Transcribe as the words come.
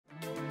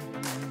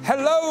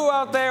Hello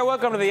out there.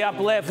 Welcome to the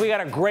Uplift. We got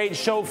a great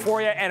show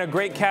for you and a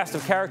great cast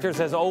of characters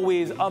as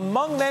always.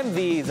 Among them,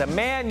 a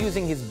man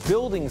using his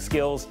building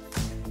skills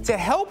to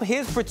help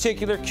his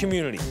particular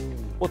community.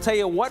 We'll tell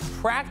you what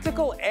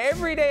practical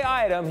everyday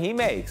item he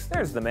makes.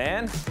 There's the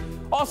man.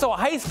 Also, a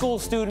high school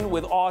student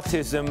with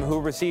autism who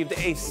received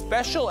a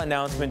special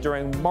announcement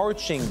during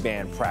marching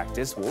band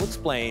practice. We'll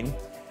explain.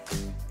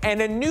 And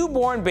a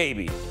newborn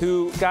baby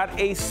who got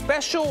a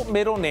special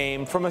middle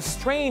name from a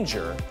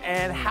stranger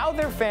and how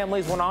their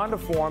families went on to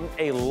form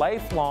a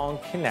lifelong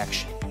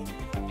connection.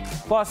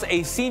 Plus,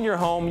 a senior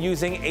home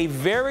using a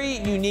very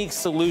unique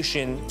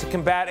solution to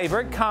combat a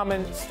very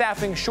common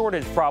staffing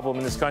shortage problem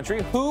in this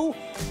country. Who,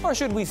 or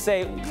should we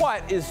say,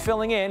 what is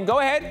filling in? Go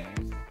ahead,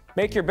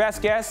 make your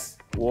best guess.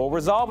 We'll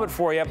resolve it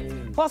for you.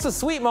 Plus, a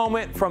sweet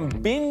moment from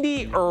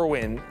Bindi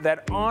Irwin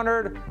that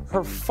honored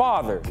her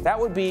father. That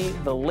would be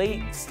the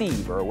late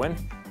Steve Irwin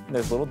and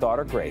his little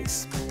daughter,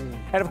 Grace.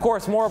 And of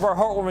course, more of our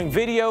heartwarming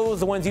videos,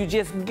 the ones you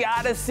just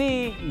gotta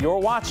see. You're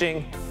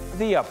watching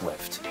The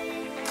Uplift.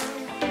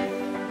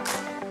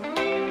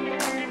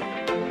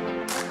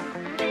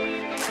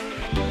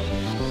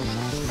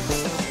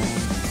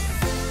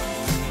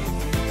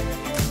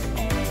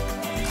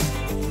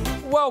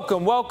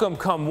 Welcome,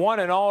 come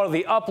one and all to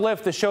The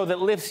Uplift, the show that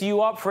lifts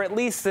you up for at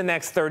least the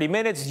next 30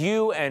 minutes,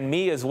 you and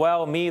me as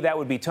well. Me, that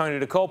would be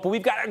Tony DeCope. But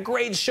we've got a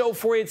great show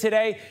for you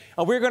today,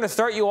 and we're going to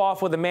start you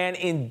off with a man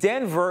in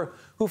Denver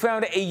who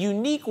found a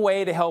unique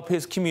way to help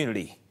his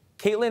community.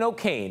 Caitlin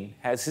O'Kane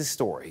has his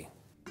story.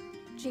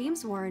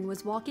 James Warren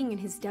was walking in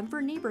his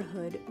Denver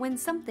neighborhood when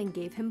something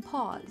gave him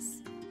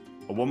pause.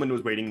 A woman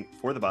was waiting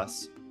for the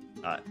bus,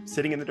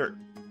 sitting in the dirt,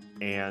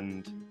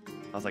 and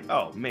I was like,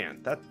 oh man,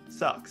 that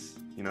sucks.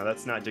 You know,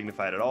 that's not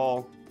dignified at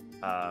all.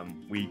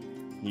 We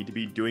need to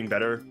be doing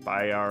better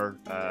by our,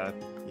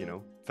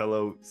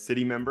 fellow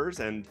city members.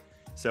 And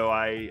so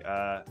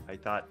I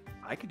thought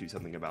I could do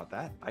something about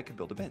that. I could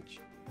build a bench.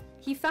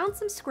 He found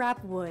some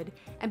scrap wood,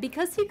 and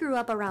because he grew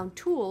up around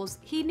tools,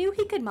 he knew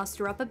he could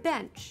muster up a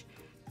bench.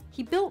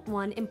 He built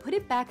one and put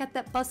it back at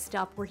that bus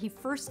stop where he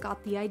first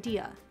got the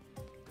idea.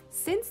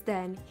 Since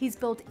then, he's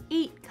built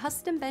 8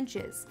 custom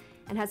benches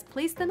and has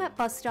placed them at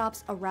bus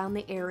stops around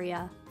the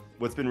area.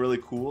 What's been really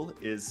cool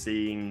is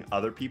seeing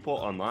other people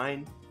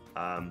online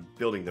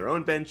building their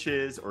own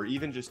benches, or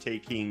even just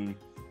taking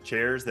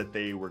chairs that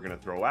they were going to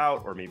throw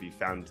out or maybe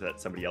found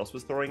that somebody else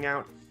was throwing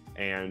out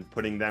and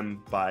putting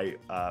them by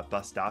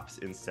bus stops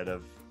instead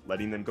of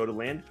letting them go to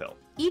landfill.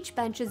 Each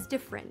bench is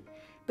different,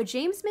 but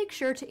James makes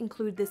sure to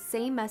include the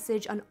same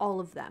message on all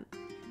of them.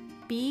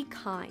 Be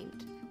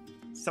kind.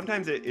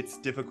 Sometimes it's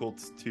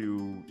difficult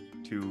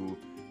to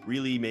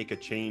really make a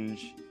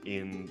change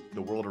in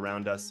the world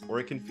around us, or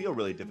it can feel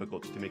really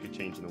difficult to make a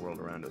change in the world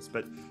around us.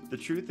 But the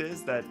truth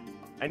is that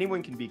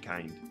anyone can be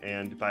kind,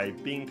 and by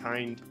being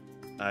kind,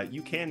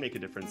 you can make a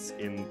difference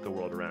in the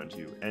world around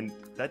you, and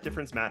that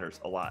difference matters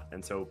a lot.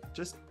 And so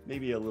just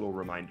maybe a little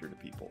reminder to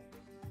people.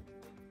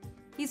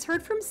 He's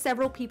heard from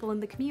several people in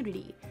the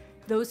community,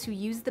 those who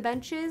use the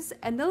benches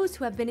and those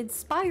who have been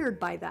inspired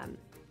by them.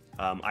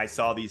 I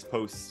saw these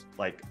posts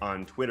like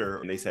on Twitter,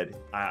 and they said,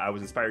 I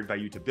was inspired by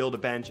you to build a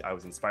bench. I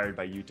was inspired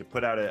by you to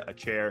put out a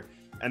chair.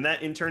 And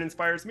that in turn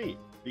inspires me,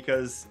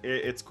 because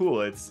it's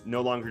cool. It's no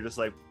longer just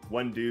like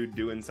one dude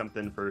doing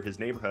something for his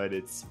neighborhood.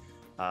 It's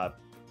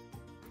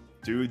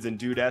dudes and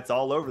dudettes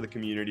all over the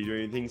community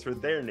doing things for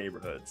their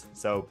neighborhoods.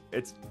 So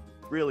it's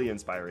really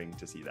inspiring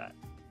to see that.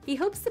 He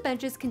hopes the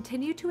benches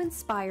continue to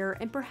inspire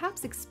and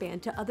perhaps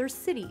expand to other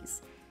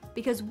cities,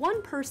 because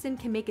one person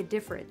can make a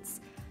difference.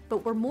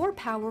 But we're more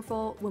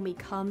powerful when we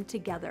come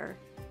together.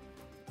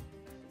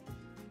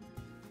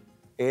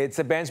 It's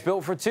a bench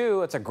built for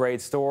 2. It's a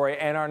great story.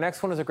 And our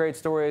next one is a great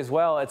story as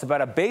well. It's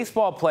about a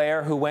baseball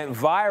player who went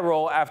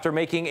viral after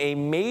making a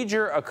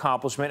major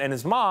accomplishment, and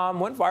his mom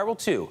went viral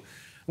too.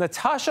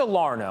 Natasha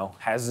Larno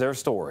has their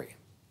story.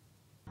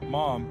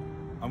 Mom,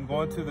 I'm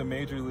going to the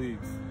major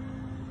leagues.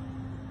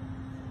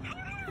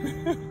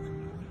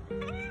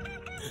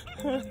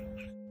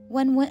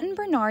 When Wynton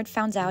Bernard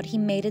found out he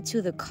made it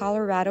to the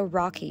Colorado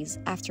Rockies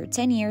after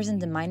 10 years in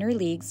the minor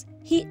leagues,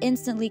 he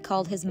instantly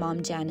called his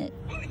mom, Janet.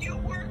 Oh, you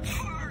worked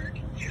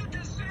hard. You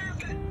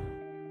deserve it.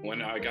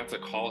 When I got to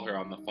call her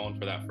on the phone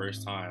for that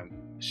first time,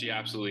 she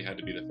absolutely had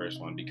to be the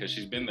first one, because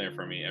she's been there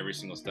for me every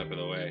single step of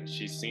the way.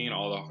 She's seen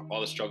all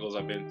the struggles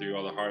I've been through,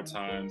 all the hard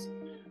times,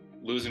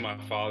 losing my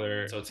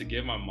father. So to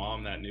give my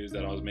mom that news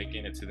that I was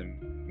making it to the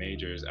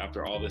majors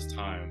after all this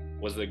time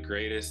was the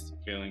greatest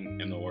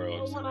feeling in the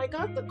world. Well, when I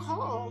got the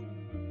call,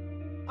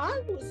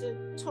 I was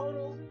in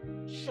total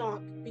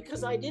shock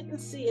because I didn't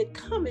see it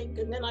coming,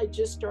 and then I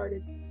just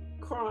started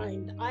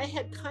crying. I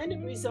had kind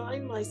of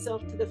resigned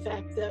myself to the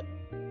fact that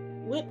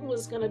Wynton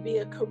was going to be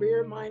a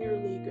career minor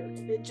leaguer.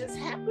 It just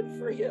happened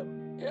for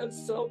him, and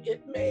so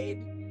it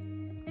made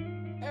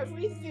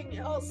everything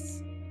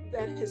else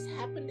that has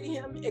happened to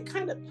him, it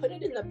kind of put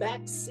it in the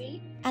back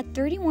seat. At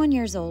 31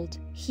 years old,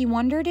 he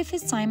wondered if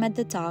his time at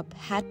the top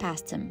had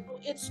passed him.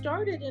 It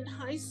started in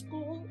high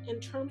school in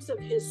terms of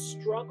his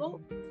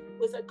struggle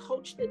with a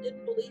coach that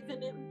didn't believe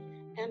in him.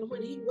 And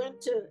when he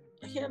went to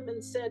him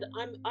and said,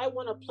 I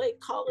want to play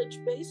college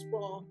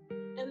baseball,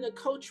 and the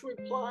coach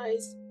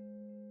replies,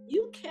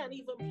 you can't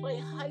even play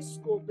high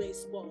school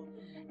baseball.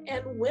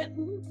 And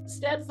Wynton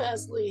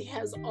steadfastly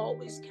has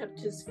always kept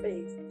his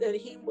faith that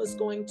he was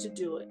going to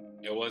do it.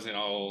 It wasn't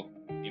all,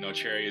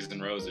 cherries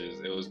and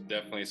roses. It was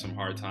definitely some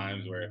hard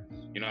times where,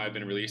 I've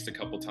been released a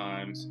couple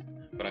times,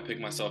 but I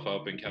picked myself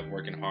up and kept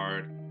working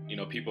hard.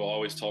 People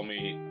always told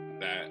me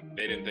that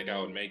they didn't think I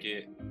would make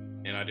it,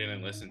 and I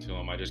didn't listen to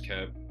them. I just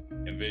kept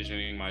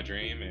envisioning my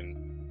dream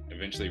and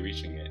eventually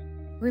reaching it.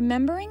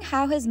 Remembering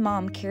how his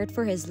mom cared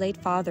for his late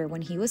father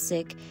when he was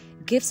sick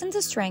gives him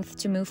the strength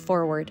to move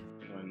forward.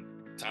 When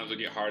times would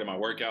get hard in my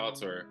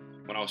workouts, or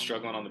when I was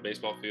struggling on the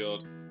baseball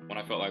field, when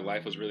I felt like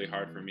life was really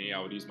hard for me, I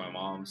would use my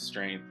mom's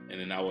strength, and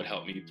then that would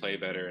help me play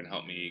better and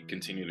help me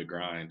continue to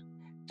grind.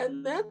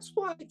 And that's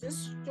why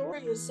this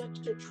story is such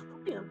a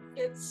triumph.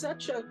 It's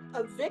such a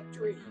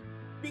victory,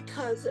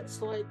 because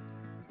it's like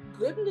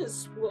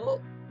goodness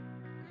will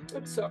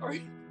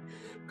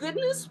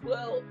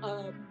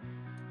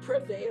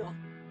prevail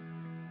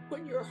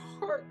when your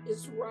heart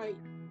is right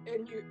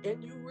and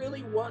you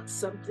really want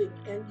something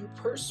and you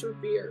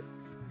persevere.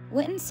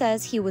 Wynton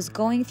says he was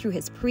going through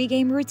his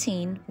pregame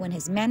routine when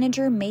his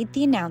manager made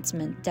the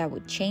announcement that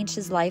would change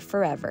his life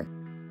forever.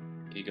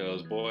 He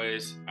goes,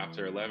 boys,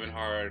 after 11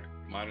 hard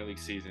minor league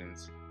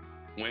seasons,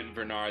 Wynton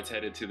Bernard's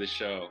headed to the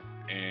show,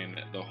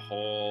 and the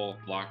whole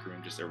locker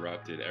room just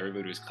erupted.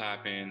 Everybody was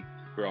clapping.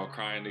 We were all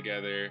crying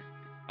together.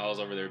 I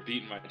was over there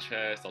beating my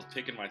chest. I was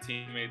picking my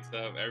teammates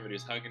up. Everybody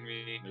was hugging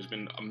me. There's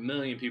been a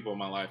million people in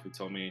my life who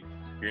told me,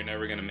 you're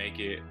never going to make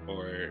it,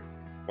 or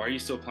why are you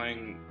still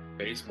playing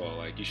baseball?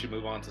 Like, you should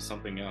move on to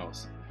something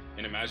else.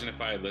 And imagine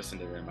if I had listened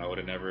to them, I would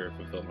have never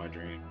fulfilled my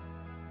dream.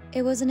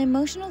 It was an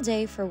emotional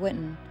day for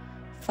Wynton,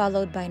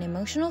 followed by an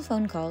emotional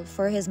phone call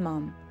for his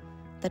mom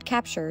that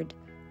captured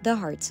the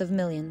hearts of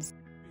millions.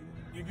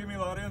 You give me a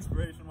lot of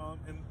inspiration, Mom,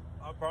 and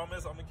I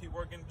promise I'm going to keep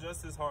working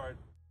just as hard.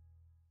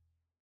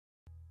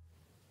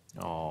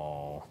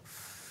 Oh,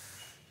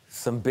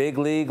 some big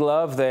league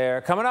love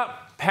there. Coming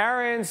up,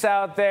 parents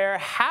out there,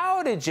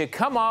 how did you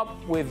come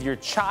up with your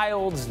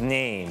child's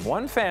name?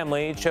 One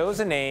family chose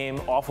a name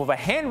off of a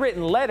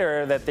handwritten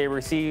letter that they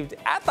received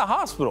at the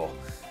hospital.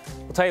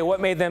 We'll tell you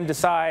what made them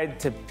decide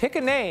to pick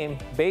a name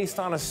based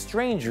on a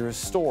stranger's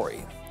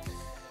story.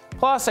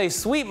 Plus, a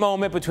sweet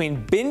moment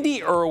between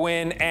Bindi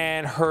Irwin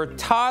and her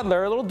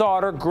toddler, little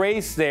daughter,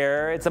 Grace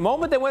there. It's a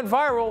moment that went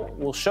viral.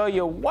 We'll show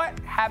you what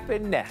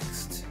happened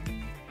next.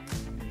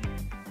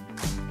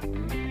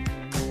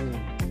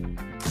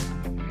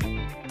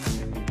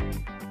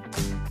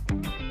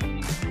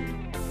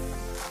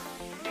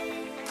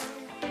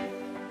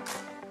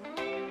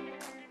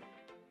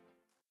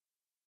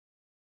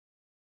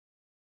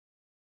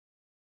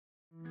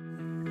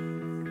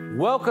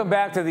 Welcome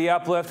back to The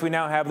Uplift. We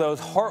now have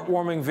those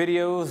heartwarming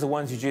videos, the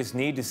ones you just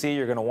need to see,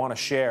 you're going to want to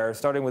share,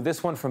 starting with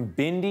this one from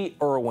Bindi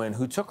Irwin,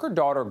 who took her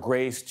daughter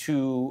Grace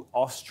to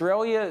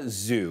Australia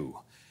Zoo,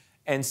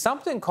 and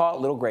something caught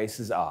little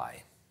Grace's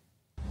eye.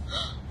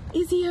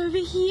 Is he over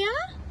here?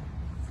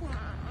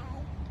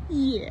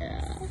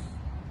 Yeah.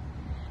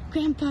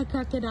 Grandpa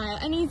Crocodile,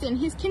 and he's in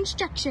his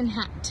construction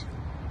hat.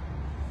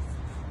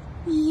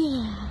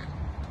 Yeah.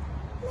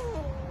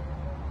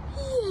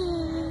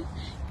 Yeah.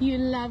 You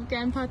love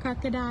Grandpa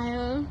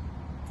Crocodile?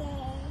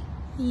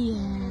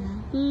 Yeah,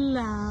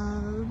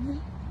 love.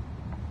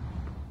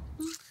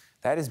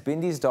 That is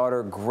Bindi's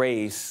daughter,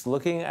 Grace,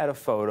 looking at a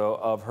photo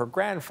of her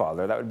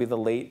grandfather. That would be the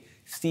late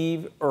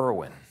Steve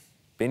Irwin.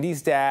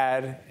 Bindi's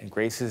dad and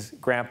Grace's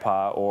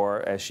grandpa,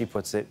 or as she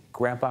puts it,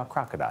 Grandpa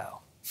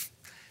Crocodile.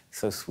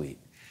 So sweet.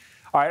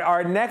 All right,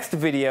 our next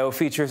video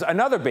features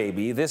another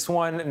baby, this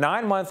one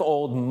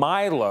 9-month-old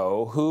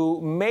Milo,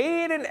 who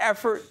made an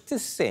effort to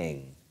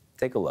sing.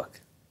 Take a look.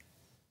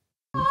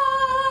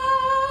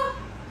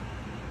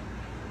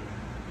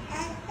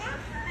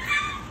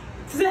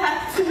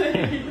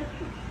 Exactly.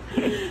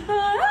 You're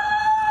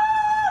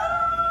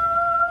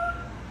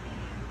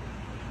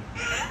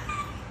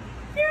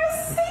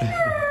a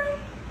singer.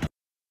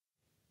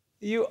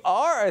 You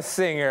are a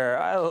singer.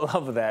 I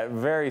love that.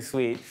 Very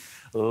sweet.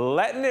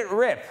 Letting it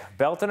rip,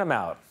 belting them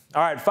out.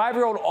 All right,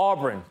 5-year-old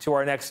Auburn, to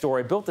our next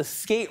story, built a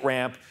skate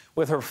ramp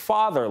with her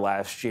father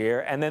last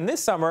year, and then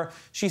this summer,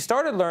 she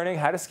started learning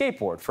how to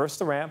skateboard. First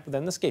the ramp,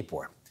 then the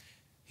skateboard.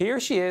 Here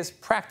she is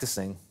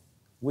practicing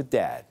with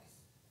Dad.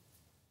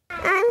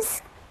 I'm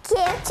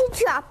scared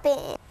to drop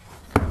it.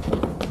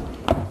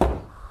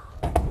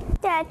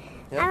 Dad,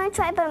 I'm gonna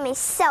try by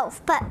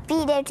myself, but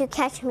be there to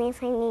catch me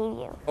if I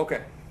need you.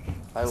 Okay.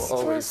 I will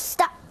always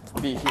stop.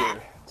 be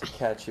here to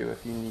catch you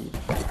if you need.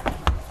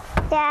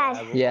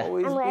 Dad, Yeah.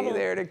 Always I'm be ready.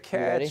 there to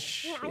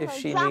catch Yeah, I'm if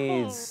gonna she drop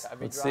needs. in.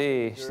 Let's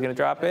see. She's gonna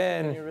drop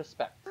in. Your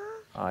respect.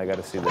 Oh, I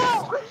gotta see this.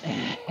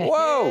 Hey,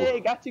 Whoa!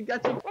 got you.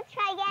 Let's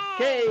try again.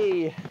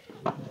 Okay.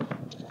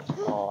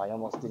 Oh, I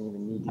almost didn't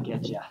even need to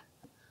get you.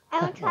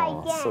 I will try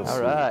again. so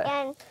All right.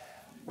 And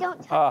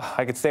don't touch.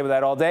 I could stay with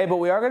that all day, but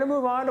we are going to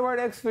move on to our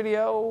next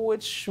video,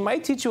 which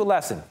might teach you a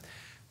lesson.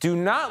 Do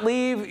not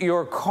leave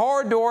your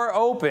car door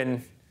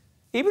open,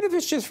 even if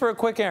it's just for a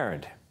quick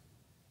errand.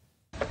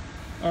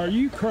 Are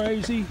you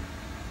crazy?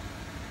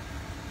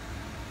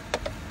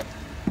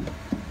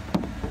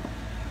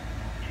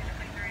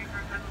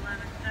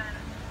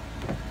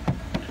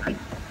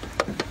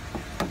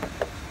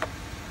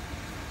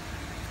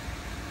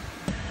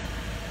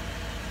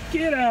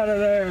 Get out of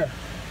there.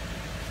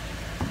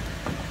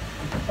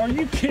 Are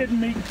you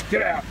kidding me?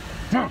 Get out.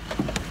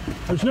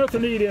 There's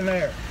nothing to eat in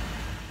there.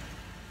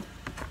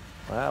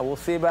 Well, we'll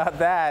see about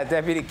that.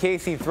 Deputy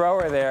Casey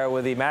Thrower there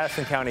with the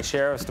Madison County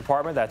Sheriff's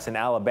Department, that's in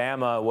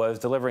Alabama, was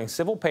delivering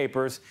civil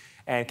papers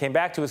and came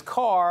back to his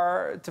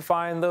car to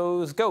find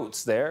those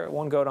goats there.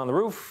 One goat on the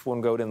roof,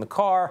 one goat in the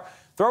car.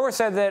 Thrower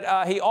said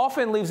that he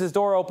often leaves his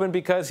door open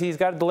because he's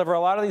got to deliver a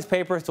lot of these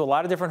papers to a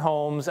lot of different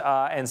homes,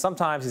 and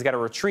sometimes he's got to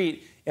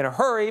retreat in a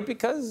hurry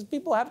because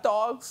people have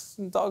dogs,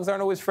 and dogs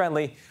aren't always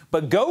friendly.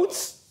 But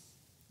goats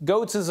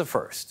is a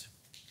first.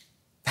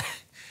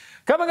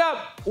 Coming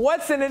up,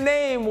 what's in a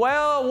name?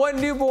 Well, one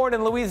newborn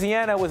in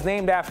Louisiana was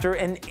named after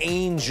an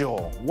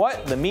angel.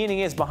 What the meaning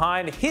is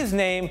behind his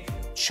name,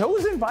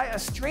 chosen by a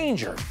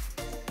stranger.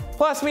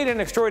 Plus, meet an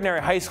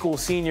extraordinary high school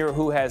senior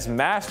who has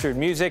mastered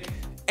music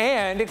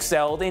and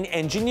excelled in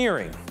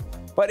engineering.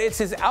 But it's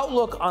his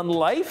outlook on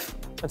life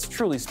that's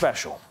truly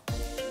special.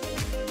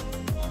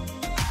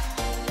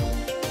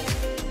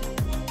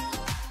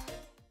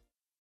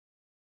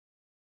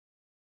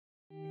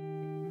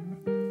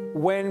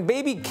 When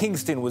baby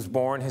Kingston was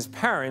born, his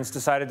parents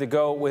decided to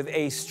go with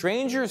a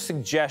stranger's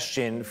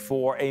suggestion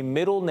for a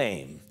middle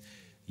name.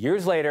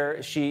 Years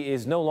later, she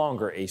is no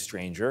longer a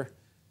stranger.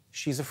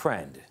 She's a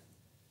friend.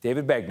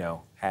 David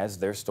Begnaud has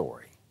their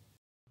story.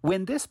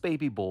 When this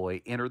baby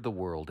boy entered the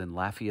world in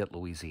Lafayette,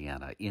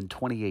 Louisiana in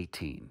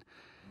 2018,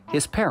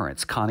 his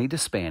parents, Connie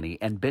DeSpanny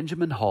and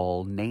Benjamin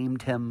Hall,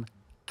 named him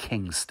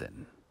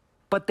Kingston.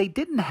 But they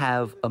didn't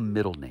have a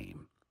middle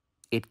name.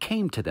 It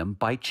came to them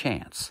by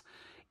chance,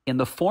 in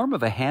the form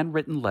of a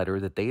handwritten letter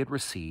that they had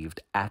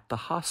received at the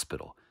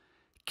hospital.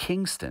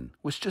 Kingston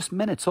was just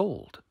minutes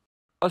old.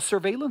 A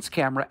surveillance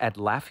camera at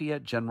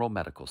Lafayette General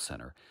Medical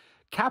Center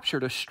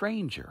captured a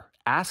stranger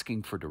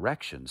asking for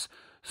directions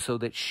so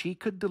that she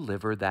could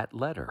deliver that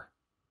letter.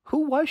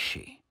 Who was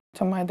she?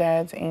 To my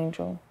dad's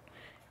angel,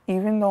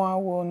 even though I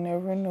will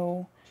never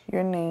know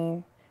your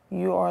name,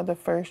 you are the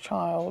first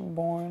child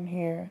born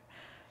here.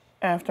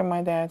 After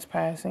my dad's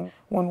passing,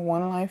 when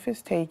one life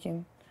is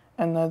taken,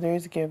 another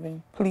is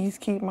given. Please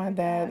keep my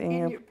dad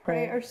in your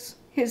prayers.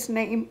 His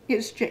name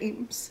is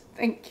James.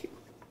 Thank you.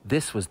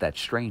 This was that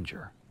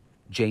stranger,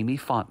 Jamie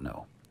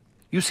Fontenot.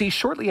 You see,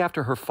 shortly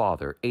after her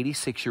father,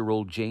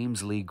 86-year-old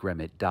James Lee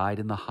Grimmett, died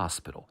in the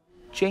hospital,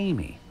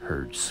 Jamie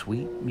heard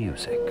sweet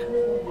music.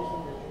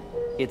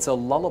 It's a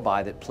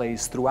lullaby that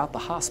plays throughout the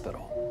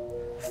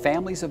hospital.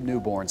 Families of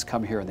newborns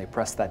come here and they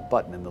press that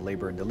button in the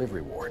labor and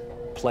delivery ward,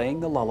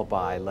 playing the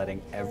lullaby,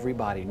 letting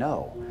everybody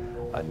know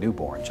a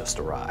newborn just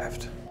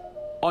arrived.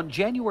 On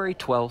January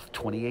 12,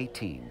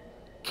 2018,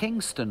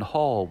 Kingston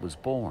Hall was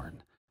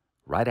born,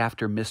 right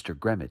after Mr.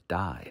 Grimmett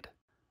died.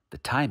 The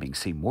timing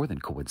seemed more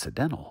than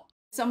coincidental.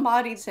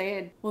 Somebody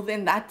said, well,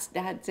 then that's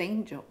Dad's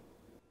angel.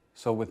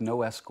 So with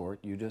no escort,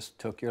 you just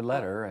took your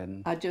letter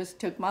and... I just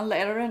took my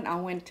letter and I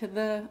went to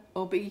the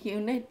OB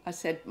unit. I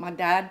said, my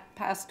dad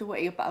passed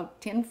away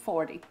about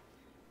 10:40.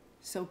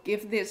 So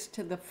give this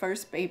to the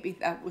first baby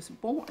that was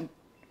born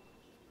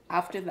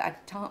after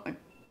that time.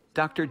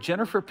 Dr.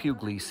 Jennifer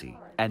Puglisi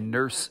and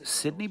nurse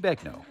Sydney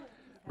Begnaud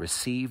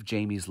received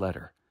Jamie's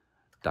letter.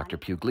 Dr.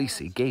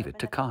 Puglisi gave it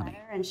to Connie.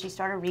 And she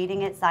started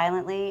reading it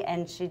silently,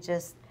 and she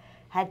just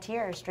had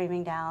tears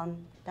streaming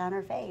down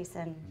her face,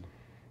 and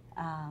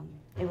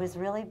it was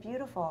really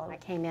beautiful. I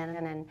came in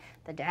and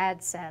the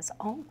dad says,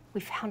 oh,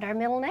 we found our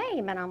middle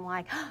name. And I'm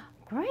like, oh,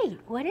 great,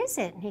 what is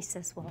it? And he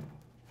says, well,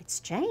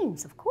 it's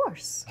James, of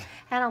course.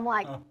 And I'm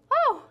like,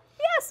 oh,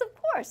 yes, of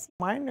course.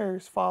 My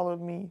nurse followed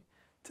me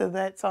to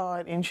that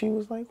side, and she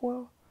was like,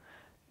 well,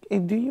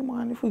 do you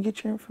mind if we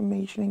get your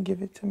information and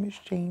give it to Miss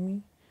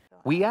Jamie?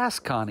 We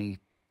asked Connie,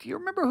 do you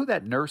remember who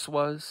that nurse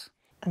was?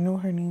 I know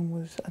her name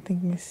was, I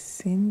think, Miss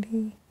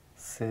Cindy.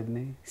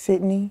 Sydney?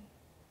 Sydney,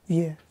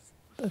 yes.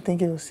 I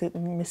think it was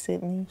Sydney, Miss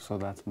Sydney. So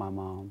that's my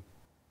mom.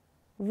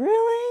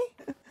 Really?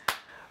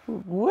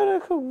 What a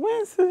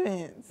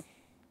coincidence.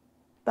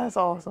 That's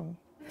awesome.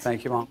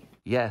 Thank you, Mom.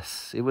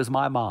 Yes, it was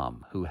my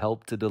mom who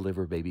helped to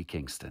deliver baby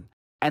Kingston,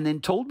 and then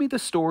told me the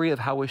story of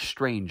how a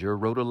stranger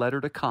wrote a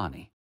letter to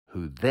Connie,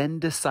 who then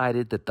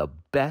decided that the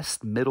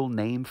best middle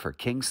name for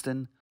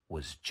Kingston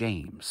was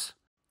James,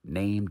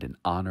 named in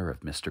honor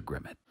of Mr.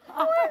 Grimmett.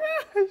 Oh my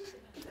gosh.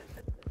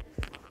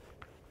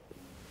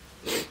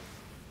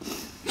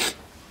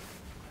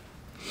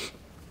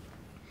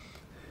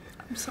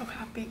 I'm so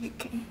happy you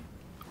came.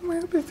 I'm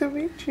happy to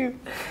meet you.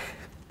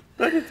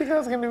 I didn't think I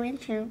was going to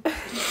meet you.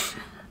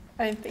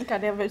 I didn't think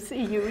I'd ever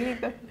see you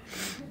either.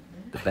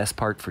 The best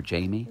part for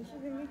Jamie?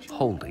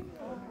 Holding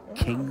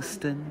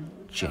Kingston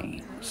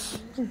James.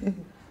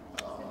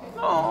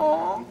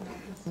 Aww.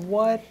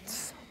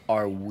 What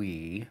are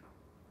we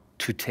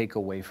to take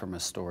away from a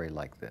story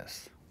like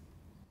this?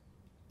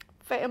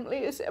 Family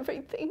is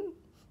everything.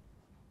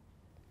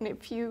 And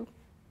if you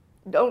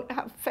don't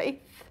have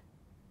faith,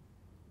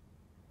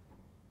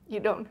 you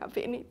don't have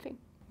anything.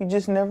 You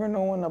just never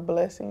know when a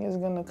blessing is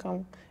going to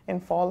come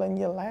and fall in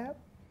your lap.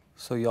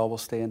 So y'all will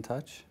stay in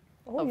touch?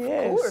 Oh,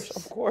 yes,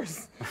 of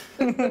course.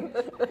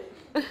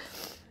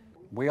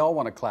 We all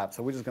want to clap,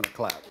 so we're just going to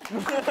clap.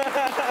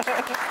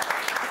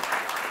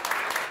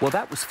 Well,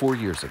 that was 4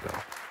 years ago.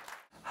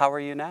 How are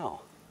you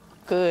now?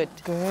 Good.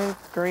 Good,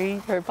 great.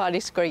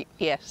 Everybody's great,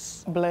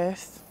 yes.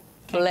 Blessed.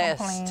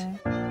 Blessed.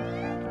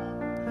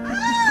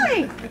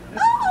 Hi!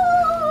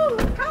 Oh,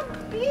 look how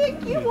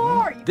big you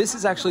are! This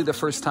is actually the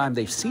first time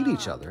they've seen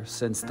each other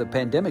since the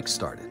pandemic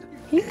started.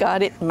 You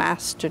got it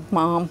mastered,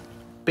 Mom.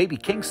 Baby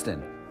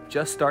Kingston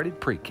just started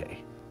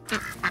pre-K.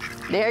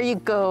 There you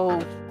go.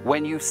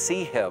 When you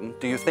see him,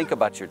 do you think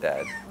about your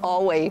dad?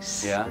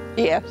 Always. Yeah?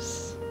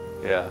 Yes.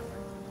 Yeah.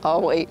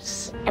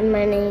 Always. And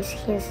my name is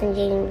Kingston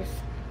James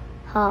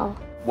Hall.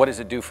 What does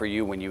it do for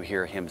you when you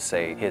hear him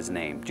say his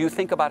name? Do you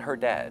think about her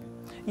dad?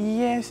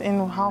 Yes,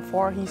 and how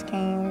far he's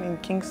came in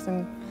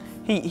Kingston.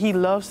 He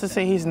loves to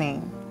say his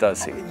name.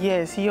 Does he?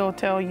 Yes, he'll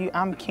tell you,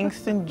 I'm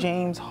Kingston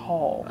James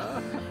Hall.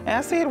 And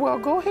I said, well,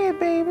 go ahead,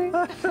 baby.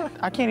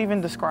 I can't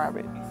even describe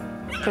it.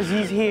 Because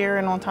he's here,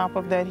 and on top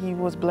of that, he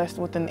was blessed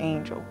with an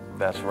angel.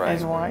 That's right.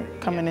 His wife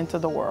coming into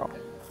the world.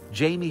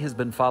 Jamie has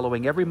been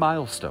following every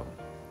milestone,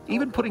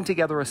 even putting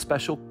together a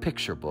special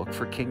picture book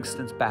for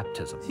Kingston's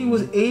baptism. He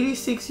was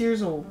 86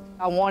 years old.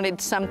 I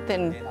wanted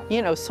something,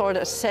 you know, sort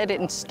of set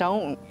in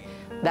stone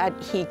that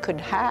he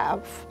could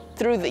have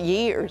through the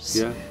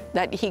years,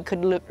 that he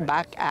could look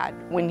back at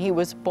when he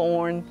was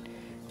born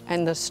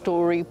and the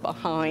story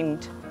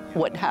behind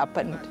what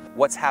happened.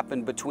 What's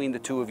happened between the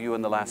two of you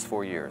in the last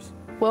 4 years?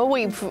 Well,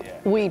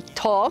 we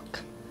talk,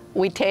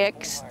 we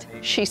text,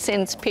 she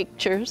sends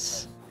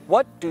pictures.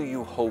 What do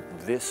you hope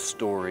this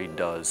story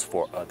does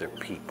for other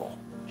people?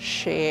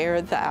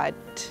 Share that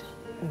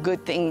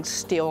good things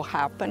still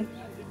happen,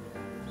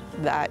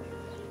 that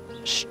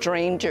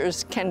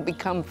strangers can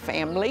become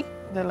family.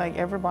 That like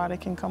everybody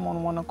can come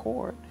on one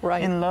accord.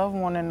 Right. And love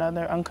one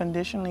another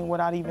unconditionally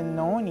without even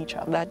knowing each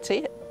other. That's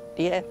it,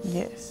 yes.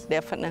 Yes.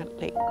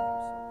 Definitely.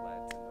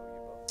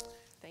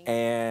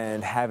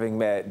 And having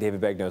met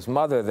David Begnaud's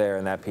mother there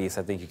in that piece,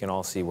 I think you can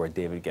all see where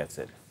David gets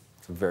it.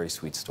 It's a very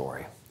sweet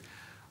story.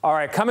 All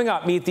right, coming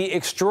up, meet the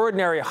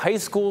extraordinary high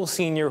school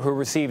senior who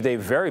received a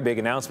very big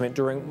announcement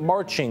during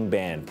marching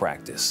band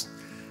practice.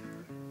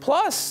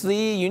 Plus, the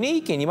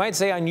unique and you might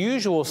say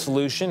unusual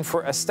solution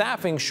for a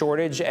staffing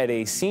shortage at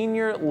a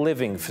senior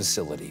living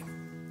facility.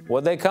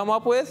 What'd they come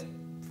up with?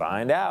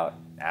 Find out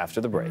after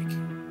the break.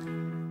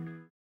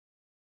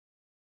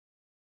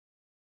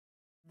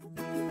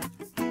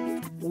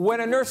 When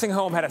a nursing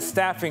home had a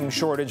staffing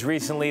shortage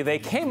recently, they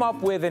came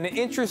up with an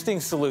interesting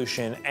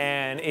solution,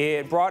 and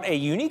it brought a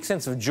unique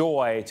sense of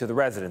joy to the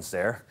residents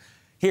there.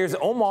 Here's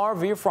Omar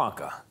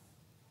Villafranca.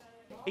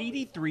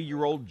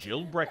 83-year-old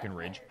Jill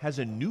Breckenridge has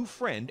a new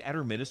friend at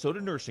her Minnesota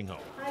nursing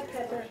home. Hi,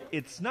 Pepper.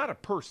 It's not a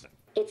person.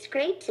 It's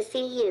great to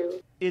see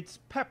you. It's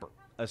Pepper,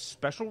 a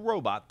special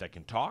robot that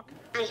can talk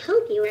I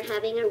hope you are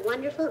having a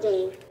wonderful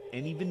day.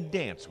 and even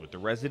dance with the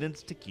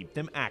residents to keep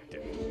them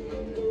active.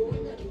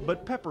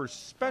 But Pepper's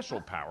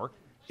special power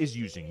is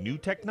using new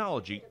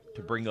technology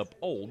to bring up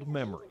old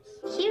memories.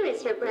 Here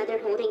is her brother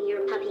holding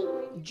your puppy.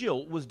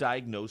 Jill was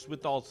diagnosed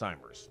with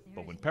Alzheimer's,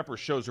 but when Pepper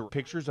shows her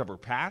pictures of her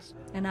past,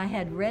 And I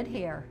had red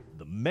hair.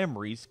 the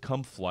memories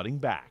come flooding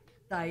back.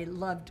 I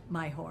loved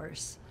my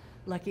horse,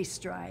 Lucky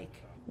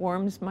Strike.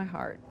 Warms my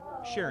heart.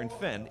 Sharon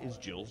Fenn is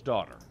Jill's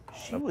daughter.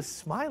 She was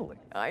smiling.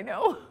 I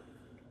know.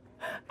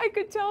 I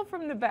could tell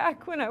from the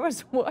back when I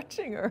was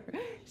watching her.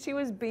 She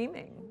was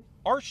beaming.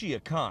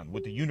 Arshia Khan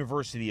with the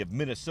University of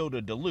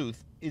Minnesota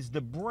Duluth is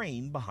the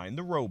brain behind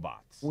the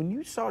robots. When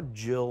you saw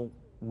Jill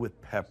with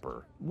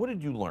Pepper, what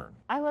did you learn?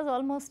 I was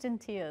almost in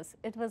tears.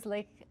 It was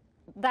like,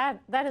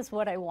 that is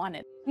what I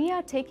wanted. We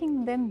are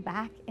taking them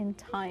back in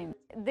time.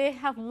 They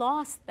have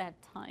lost that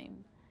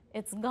time.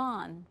 It's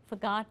gone,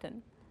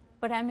 forgotten.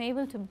 But I'm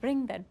able to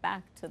bring that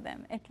back to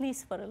them, at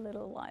least for a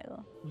little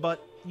while.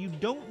 But you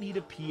don't need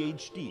a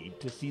PhD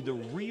to see the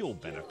real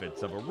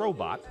benefits of a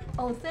robot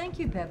Oh, thank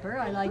you, Pepper.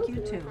 I like you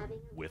too.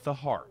 with a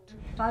heart.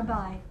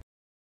 Bye-bye.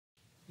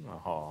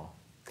 Oh.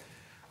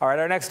 All right,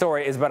 our next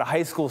story is about a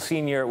high school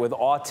senior with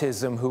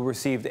autism who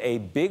received a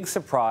big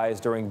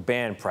surprise during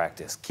band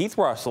practice. Keith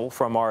Russell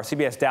from our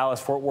CBS Dallas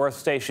Fort Worth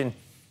station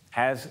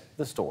has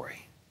the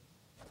story.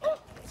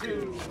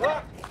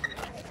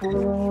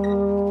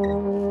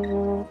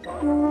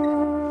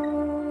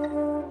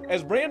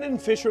 As Brandon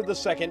Fisher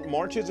II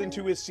marches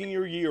into his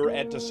senior year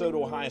at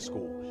DeSoto High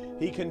School,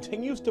 he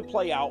continues to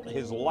play out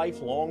his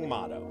lifelong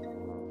motto.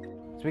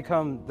 To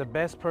become the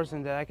best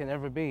person that I can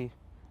ever be.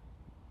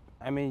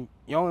 I mean,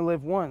 you only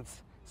live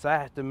once, so I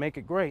have to make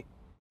it great.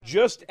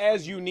 Just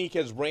as unique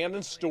as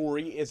Brandon's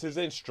story is his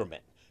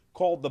instrument,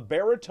 called the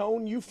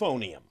baritone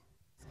euphonium.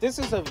 This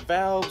is a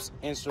valves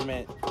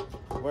instrument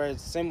where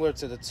it's similar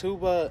to the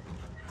tuba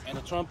and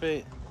the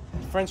trumpet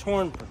French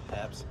horn,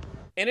 perhaps.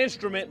 An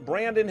instrument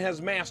Brandon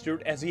has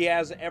mastered as he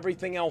has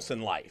everything else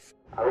in life.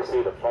 I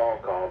received a phone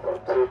call from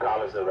 2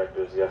 college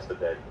directors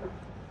yesterday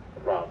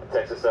from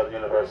Texas Southern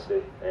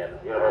University and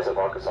University of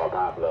Arkansas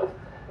Uplift,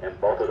 and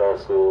both of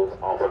those schools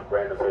offered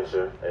Brandon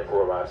Fisher a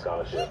full ride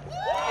scholarship.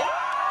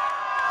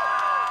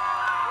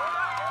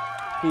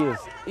 He is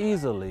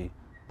easily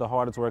the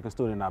hardest working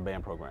student in our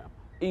band program.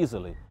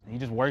 Easily. He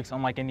just works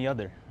unlike any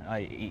other.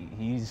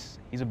 He's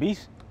a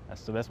beast.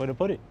 That's the best way to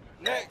put it.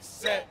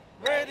 Next set,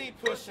 ready,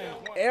 pushing.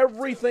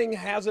 Everything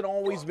hasn't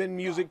always been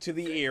music to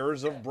the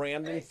ears of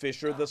Brandon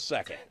Fisher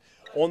II.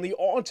 On the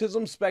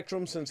autism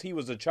spectrum since he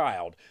was a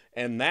child,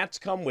 and that's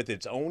come with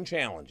its own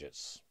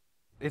challenges.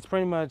 It's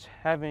pretty much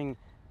having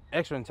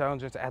extra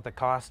intelligence at the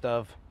cost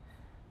of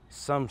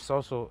some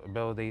social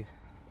ability,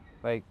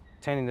 like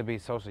tending to be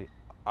socially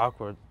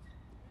awkward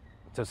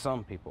to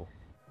some people.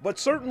 But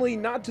certainly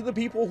not to the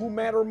people who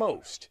matter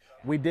most.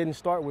 We didn't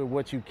start with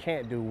what you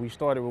can't do, we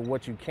started with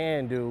what you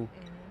can do,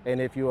 and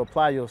if you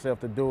apply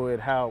yourself to do it,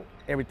 how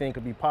everything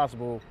could be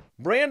possible.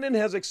 Brandon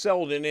has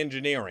excelled in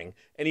engineering,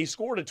 and he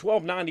scored a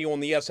 1290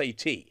 on the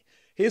SAT.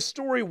 His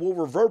story will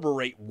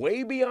reverberate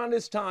way beyond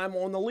his time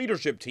on the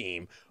leadership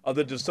team of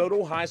the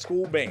DeSoto High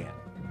School Band.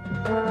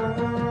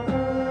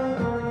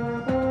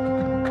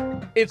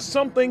 It's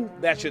something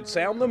that should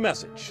sound the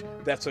message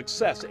that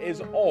success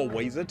is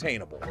always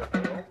attainable. If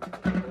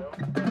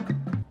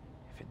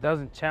it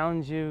doesn't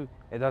challenge you,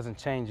 it doesn't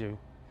change you.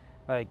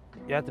 Like,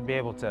 you have to be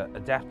able to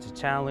adapt to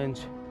challenge.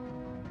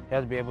 You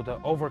have to be able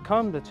to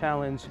overcome the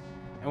challenge.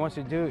 And once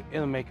you do,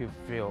 it'll make you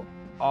feel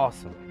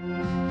awesome.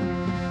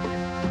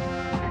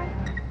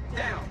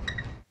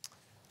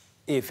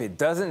 If it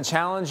doesn't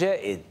challenge you,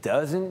 it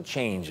doesn't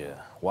change you.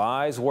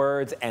 Wise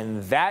words,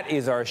 and that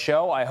is our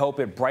show. I hope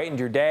it brightened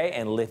your day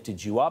and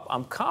lifted you up.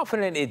 I'm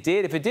confident it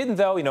did. If it didn't,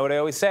 though, you know what I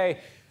always say,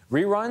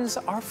 reruns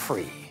are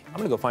free. I'm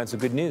gonna go find some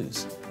good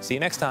news. See you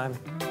next time.